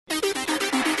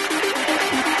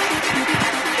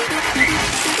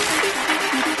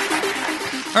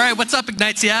All right, what's up,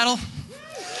 Ignite Seattle?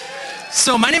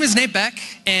 So my name is Beck,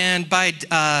 and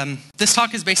this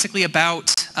talk is basically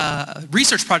about a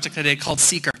research project I did called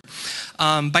Seeker.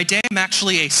 By day, I'm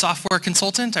actually a software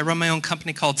consultant. I run my own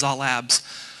company called Zaw Labs.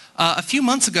 A few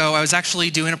months ago, I was actually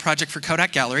doing a project for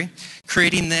Kodak Gallery,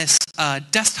 creating this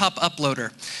desktop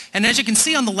uploader. And as you can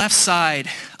see on the left side,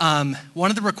 one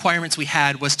of the requirements we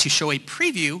had was to show a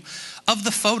preview of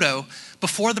the photo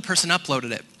before the person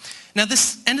uploaded it. Now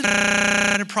this ended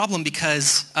up a problem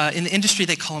because in the industry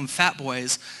they call them fat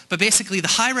boys, but basically the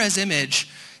high-res image,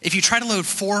 if you try to load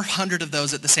 400 of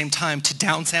those at the same time to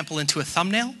downsample into a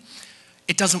thumbnail,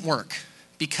 it doesn't work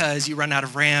because you run out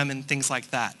of RAM and things like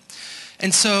that.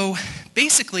 And so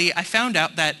basically I found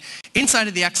out that inside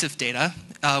of the Exif Data,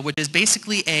 which is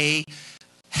basically a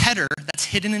header that's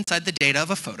hidden inside the data of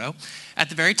a photo, at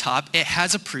the very top it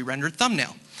has a pre-rendered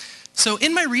thumbnail. So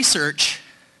in my research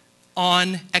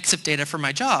on Exif Data for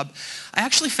my job, I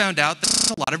actually found out there's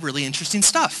a lot of really interesting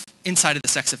stuff inside of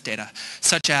this Exif Data,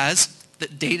 such as the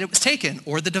date it was taken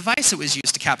or the device it was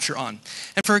used to capture on.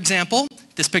 And for example,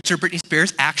 this picture of Britney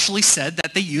Spears actually said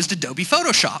that they used Adobe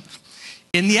Photoshop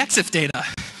in the Exif Data.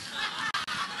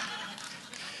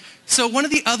 So one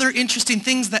of the other interesting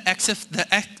things that the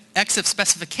Exif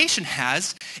specification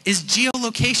has is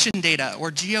geolocation data,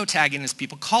 or geotagging as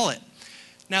people call it.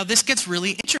 Now this gets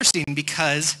really interesting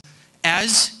because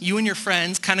as you and your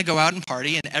friends kind of go out and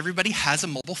party, and everybody has a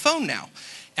mobile phone now.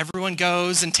 Everyone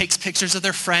goes and takes pictures of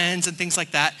their friends and things like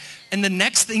that. And the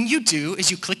next thing you do is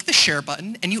you click the share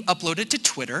button and you upload it to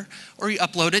Twitter or you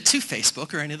upload it to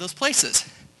Facebook or any of those places.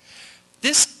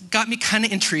 This got me kind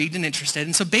of intrigued and interested.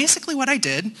 And so basically what I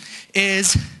did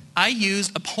is I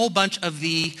used a whole bunch of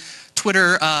the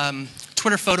Twitter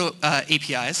photo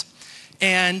APIs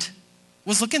and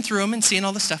was looking through them and seeing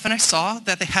all this stuff, and I saw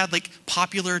that they had like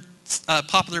popular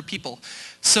people,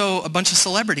 so a bunch of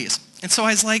celebrities. And so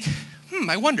I was like,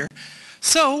 I wonder.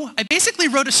 So I basically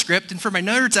wrote a script, and for my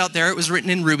nerds out there, it was written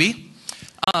in Ruby.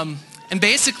 And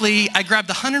basically, I grabbed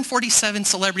the 147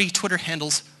 celebrity Twitter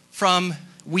handles from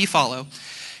WeFollow,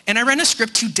 and I ran a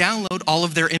script to download all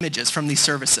of their images from these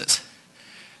services.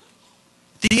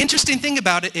 The interesting thing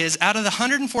about it is, out of the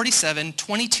 147,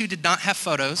 22 did not have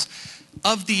photos.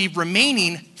 Of the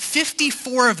remaining,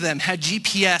 54 of them had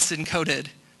GPS encoded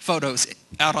photos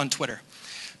out on Twitter.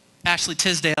 Ashley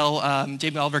Tisdale,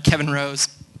 Jamie Oliver, Kevin Rose.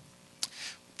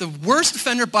 The worst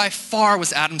offender by far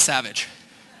was Adam Savage.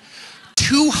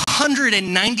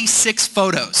 296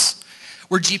 photos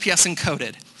were GPS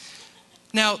encoded.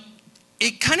 Now,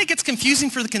 it kind of gets confusing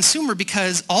for the consumer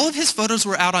because all of his photos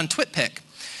were out on TwitPic.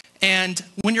 And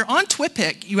when you're on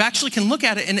TwitPic, you actually can look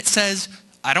at it and it says,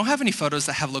 I don't have any photos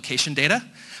that have location data,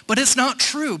 but it's not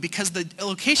true because the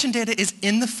location data is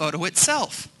in the photo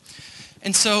itself.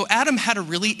 And so Adam had a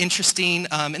really interesting,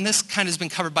 and this kind of has been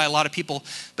covered by a lot of people,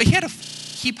 but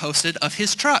he posted of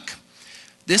his truck.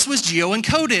 This was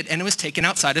geo-encoded and it was taken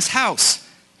outside his house.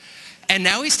 And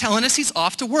now he's telling us he's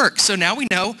off to work. So now we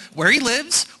know where he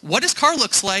lives, what his car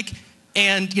looks like,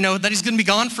 and that he's going to be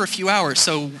gone for a few hours.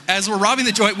 So as we're robbing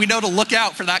the joint, we know to look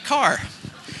out for that car.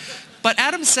 But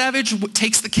Adam Savage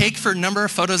takes the cake for a number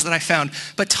of photos that I found.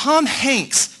 But Tom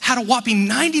Hanks had a whopping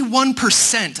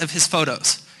 91% of his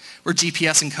photos were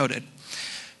GPS encoded.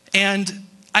 And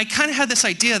I kind of had this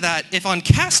idea that if on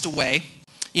Castaway,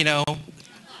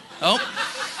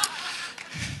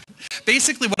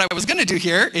 basically what I was going to do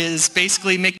here is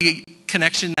basically make a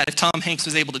connection that if Tom Hanks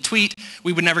was able to tweet,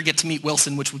 we would never get to meet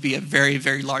Wilson, which would be a very,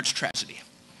 very large tragedy.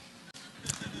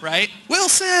 Right?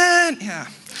 Wilson! Yeah.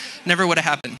 Never would have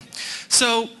happened.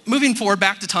 So moving forward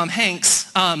back to Tom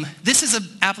Hanks, this is an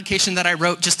application that I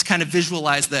wrote just to kind of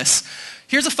visualize this.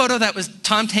 Here's a photo that was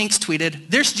Tom Hanks tweeted.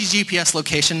 There's the GPS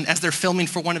location as they're filming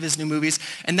for one of his new movies,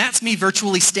 and that's me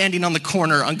virtually standing on the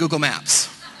corner on Google Maps.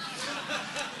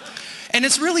 And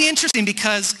it's really interesting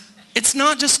because it's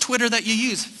not just Twitter that you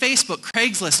use. Facebook,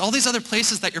 Craigslist, all these other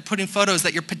places that you're putting photos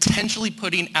that you're potentially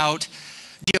putting out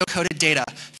geocoded data.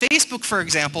 Facebook, for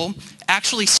example,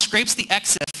 actually scrapes the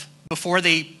Exif before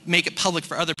they make it public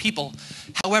for other people.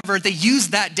 However, they use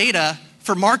that data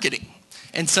for marketing.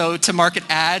 And so to market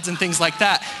ads and things like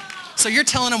that. So you're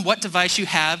telling them what device you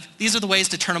have. These are the ways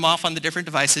to turn them off on the different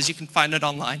devices. You can find it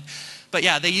online. But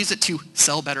yeah, they use it to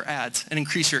sell better ads and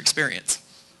increase your experience.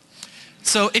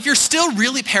 So if you're still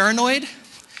really paranoid,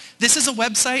 this is a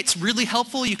website. It's really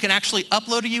helpful. You can actually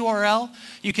upload a URL.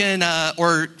 You can,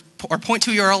 or point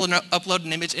to a URL and upload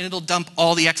an image, and it'll dump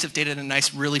all the Exif data in a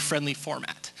nice, really friendly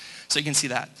format. So you can see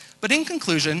that. But in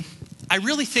conclusion, I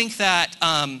really think that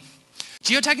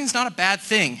geotagging is not a bad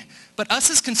thing, but us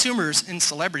as consumers and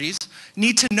celebrities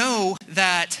need to know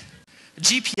that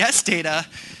GPS data,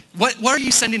 what are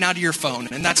you sending out of your phone?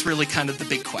 And that's really kind of the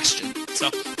big question. So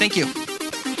thank you.